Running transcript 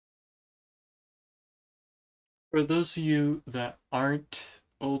For those of you that aren't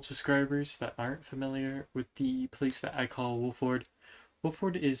old subscribers, that aren't familiar with the place that I call Wolford,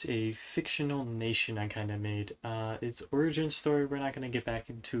 Wolford is a fictional nation I kind of made. Its origin story we're not going to get back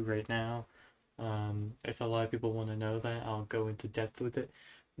into right now. If a lot of people want to know that, I'll go into depth with it.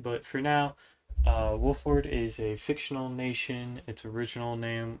 But for now, Wolford is a fictional nation. Its original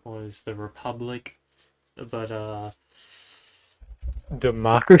name was the Republic, but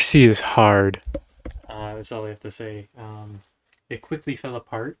democracy is hard. That's all I have to say. It quickly fell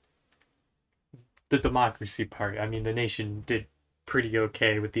apart. The democracy part, I mean, the nation did pretty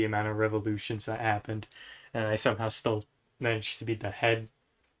okay with the amount of revolutions that happened, and I somehow still managed to be the head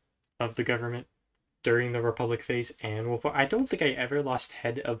of the government during the Republic phase and Wolf. I don't think I ever lost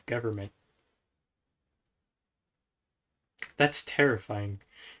head of government. That's terrifying.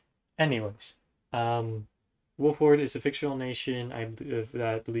 Anyways, Wolford is a fictional nation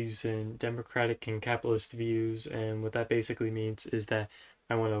that believes in democratic and capitalist views, and what that basically means is that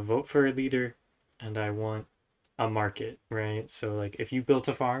I want to vote for a leader, and I want a market, right? So, like, if you built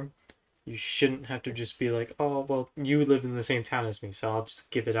a farm, you shouldn't have to just be like, oh, well, you live in the same town as me, so I'll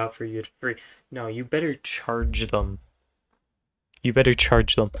just give it out for you for free. No, you better charge them. You better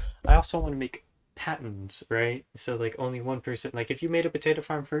charge them. I also want to make patents, right? So, like, only one person, like, if you made a potato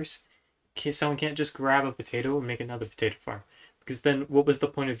farm first, someone can't just grab a potato and make another potato farm. Because then what was the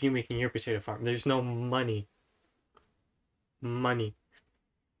point of you making your potato farm? There's no money. Money.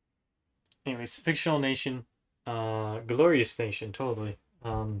 Anyways, fictional nation. Glorious nation, totally.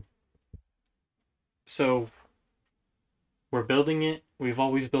 So we're building it. We've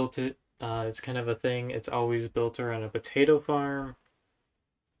always built it. It's kind of a thing. It's always built around a potato farm.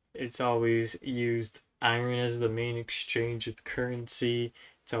 It's always used iron as the main exchange of currency.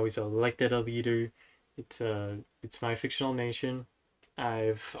 It's always elected a leader. It's my fictional nation.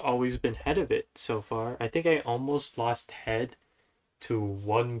 I've always been head of it so far. I think I almost lost head to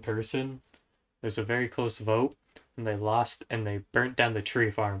one person. There's a very close vote, and they lost, and they burnt down the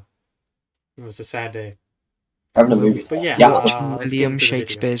tree farm. It was a sad day. Having a movie. But yeah, let's get William into the video.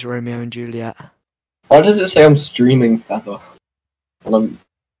 Shakespeare's Romeo and Juliet. Why does it say I'm streaming Feather? Give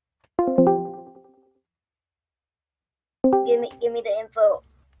me the info.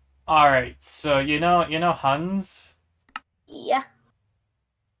 All right, so you know Hans, Yeah.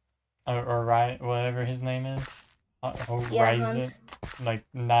 or right, whatever his name is, Yeah, Horizon, Hans. like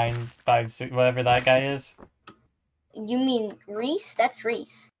 956, whatever that guy is. You mean Reese? That's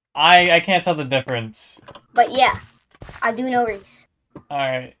Reese. I can't tell the difference. But yeah, I do know Reese. All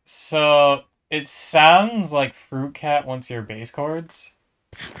right, so it sounds like Fruit Cat wants your base chords,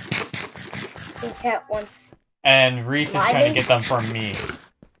 Fruit Cat wants. and Reese is My trying to base? get them from me.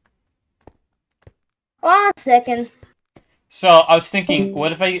 One second. So I was thinking,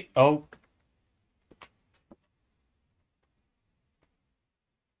 what if I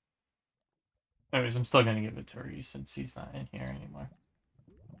Anyways, I'm still gonna give it to Reese since he's not in here anymore.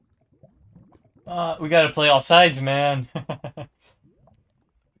 We gotta play all sides, man.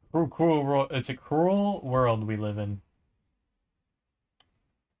 Cruel world. It's a cruel world we live in.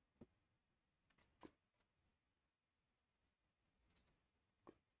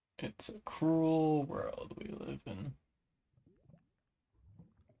 It's a cruel world we live in.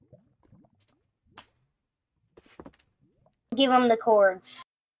 Give him the chords.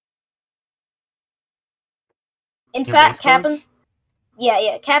 In Your fact, base Captain. chords?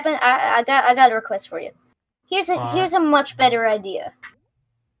 Yeah, Captain. I got a request for you. Here's a much better idea.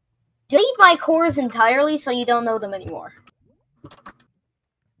 Delete my chords entirely so you don't know them anymore.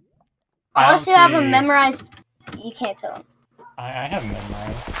 Unless you have them memorized, you can't tell them. I have them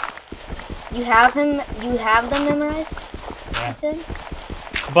memorized. You have him. You have them memorized. Yeah. You said.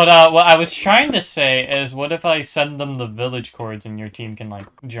 But what I was trying to say is, what if I send them the village chords and your team can like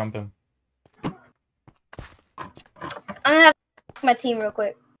jump him? I'm gonna have to my team real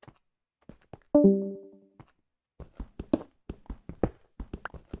quick.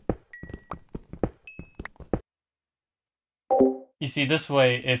 You see, this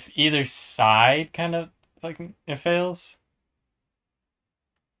way, if either side kind of like it fails,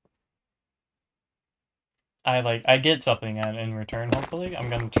 I get something in return. Hopefully, I'm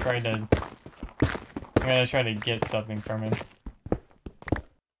gonna try to get something from him.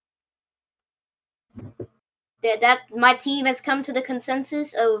 That my team has come to the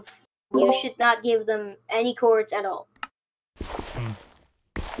consensus of you should not give them any chords at all.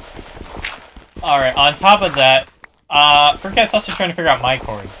 All right. On top of that, Forget's also trying to figure out my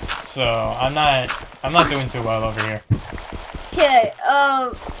chords, so I'm not doing too well over here. Okay.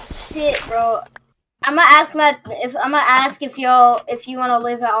 Shit, bro. I'm gonna ask if you want to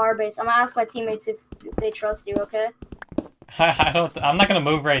live at our base. I'm gonna ask my teammates they trust you. Okay. I'm not gonna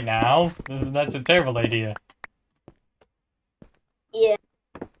move right now. That's a terrible idea. Yeah.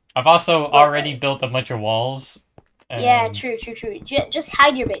 I've also already built a bunch of walls. Yeah, true. Just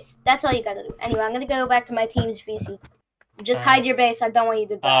hide your base. That's all you gotta do. Anyway, I'm gonna go back to my team's VC. Just hide your base. I don't want you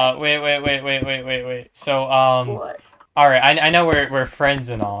to die. Wait. So, What? alright, I know we're friends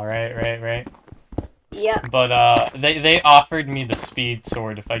and all, right? Yeah. But, they offered me the speed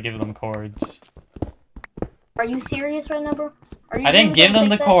sword if I give them cords. Are you serious right now, bro? I didn't give them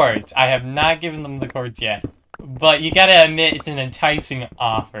the cords. I have not given them the cords yet. But you gotta admit, it's an enticing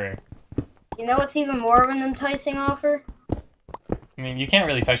offer. You know what's even more of an enticing offer? I mean, you can't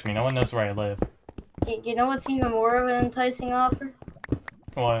really touch me. No one knows where I live. You know what's even more of an enticing offer?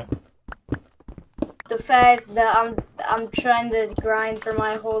 What? The fact that I'm trying to grind for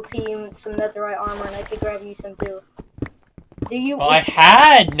my whole team some netherite armor, and I could grab you some too. Do you? Well, I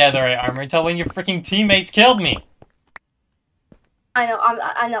had netherite armor until when your freaking teammates killed me. I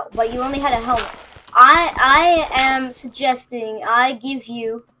know, but you only had a helmet. I am suggesting I give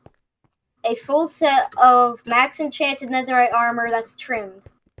you a full set of max enchanted netherite armor that's trimmed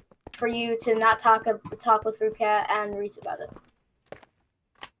for you to not talk with Rukat and Reese about it.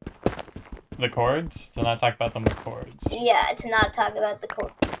 The cords? To not talk about them with cords. Yeah, to not talk about the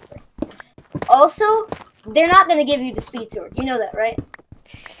cords. Also, they're not gonna give you the speed sword. You know that, right?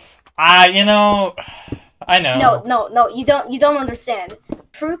 You know, I know. No, you don't understand.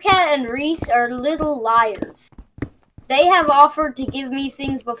 Frucat and Reese are little liars. They have offered to give me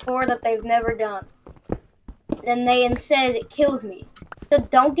things before that they've never done. And they instead killed me. So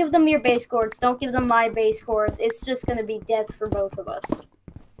don't give them your base cords, don't give them my base cords. It's just gonna be death for both of us.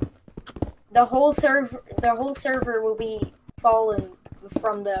 The whole server will be fallen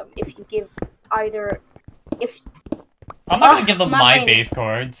from them if you give either I'm not gonna give them my base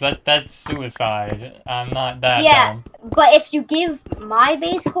cords. That's suicide. I'm not that dumb. But if you give my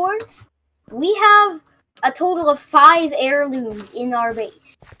base cords, we have a total of 5 heirlooms in our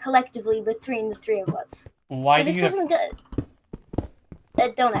base, collectively between the 3 of us. Why so this isn't good.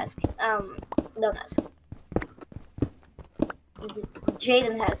 Don't ask. Don't ask.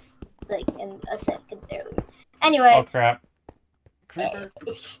 Jaden has like a second heirloom. Anyway. Oh crap.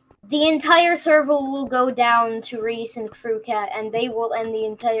 The entire server will go down to Reese and Frucat, and they will end the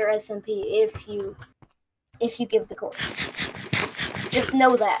entire SMP if you give the codes. Just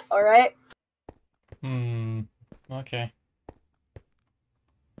know that, alright? Okay.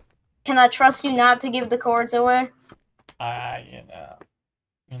 Can I trust you not to give the cords away?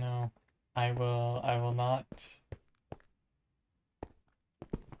 You know, I will not.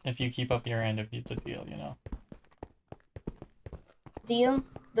 If you keep up your end of the deal, you know. Deal?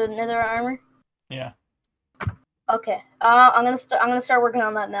 The nether armor? Yeah. Okay. I'm gonna start working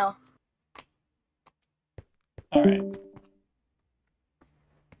on that now. All right.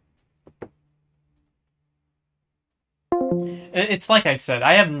 It's like I said,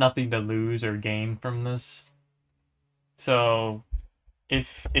 I have nothing to lose or gain from this. So,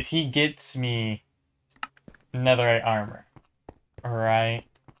 if he gets me netherite armor, alright?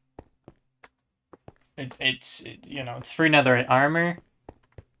 It's free netherite armor.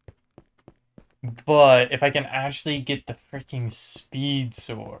 But if I can actually get the freaking speed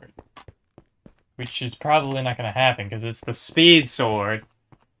sword, which is probably not gonna happen because it's the speed sword,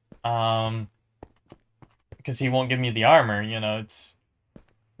 because he won't give me the armor, you know, it's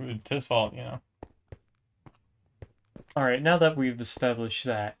his fault, you know. Alright, now that we've established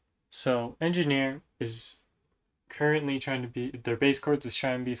that, so Engineer is currently trying to be, their base course is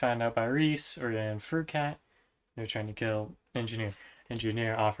trying to be found out by Reese or Frucat. They're trying to kill Engineer.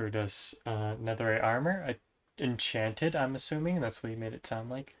 Engineer offered us netherite armor, enchanted, I'm assuming. That's what he made it sound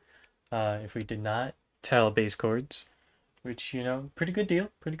like. If we did not tell base cords, which, you know, pretty good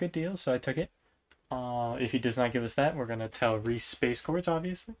deal, so I took it. If he does not give us that, we're going to tell Reese base cords,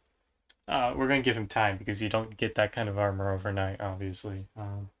 obviously. We're going to give him time because you don't get that kind of armor overnight, obviously.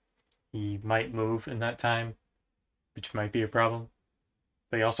 He might move in that time, which might be a problem.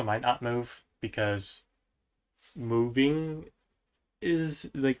 But he also might not move because moving is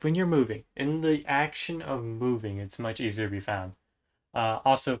like when you're moving. In the action of moving, it's much easier to be found.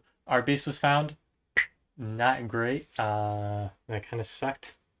 Also, our base was found. Not great. That kind of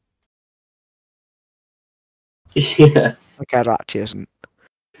sucked. Yeah. Okay, that isn't.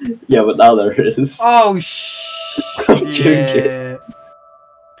 Yeah, but now there is. Oh, I'm joking.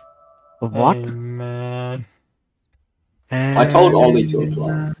 What? Hey, man. I told Ollie to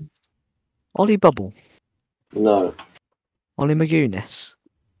apply. Ollie Bubble. No. Ollie Magoonis.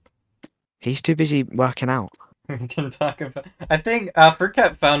 He's too busy working out. We can talk about. I think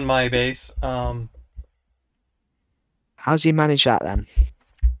Furcat found my base. How's he manage that then?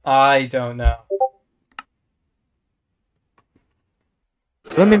 I don't know.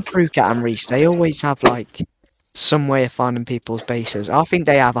 Blooming Prukat and Reese, they always have like some way of finding people's bases. I think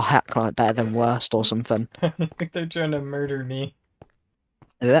they have a hack like better than worst or something. I think they're trying to murder me.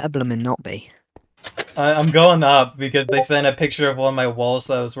 They better blooming not be. I'm going up because they sent a picture of one of my walls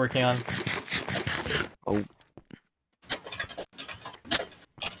that I was working on. Oh.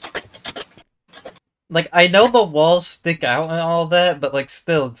 Like, I know the walls stick out and all that, but like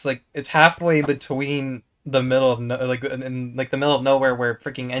still, it's like it's halfway between the middle of in like the middle of nowhere where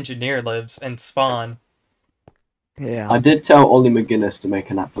freaking engineer lives and spawn. Yeah. I did tell Ollie McGuinness to make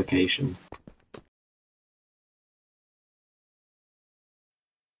an application.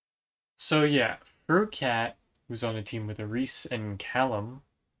 So yeah, Fruitcat, who's on a team with Reese and Callum,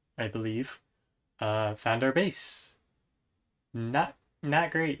 I believe, found our base. Not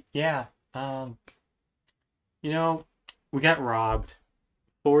great. Yeah. You know, we got robbed.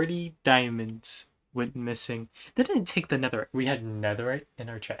 40 diamonds went missing. They didn't take the netherite. We had netherite in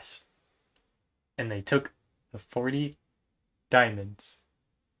our chest. And they took the 40 diamonds.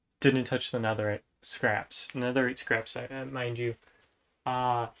 Didn't touch the netherite scraps. Netherite scraps, mind you.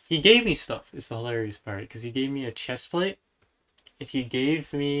 He gave me stuff, is the hilarious part. Because he gave me a chest plate. And he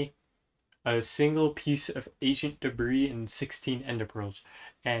gave me a single piece of ancient debris and 16 ender pearls.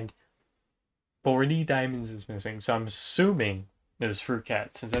 And 40 diamonds is missing. So I'm assuming it was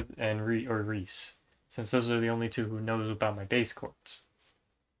Fruitcat and Reese, since those are the only two who knows about my base courts.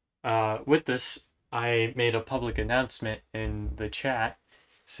 With this, I made a public announcement in the chat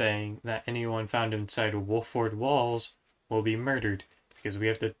saying that anyone found inside Wolford walls will be murdered, because we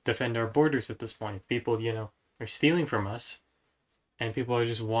have to defend our borders at this point. People, are stealing from us, and people are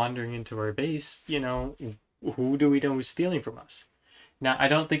just wandering into our base, who do we know is stealing from us? Now, I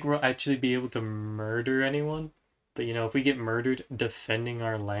don't think we'll actually be able to murder anyone, but if we get murdered defending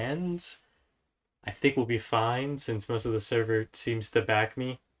our lands, I think we'll be fine, since most of the server seems to back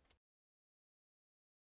me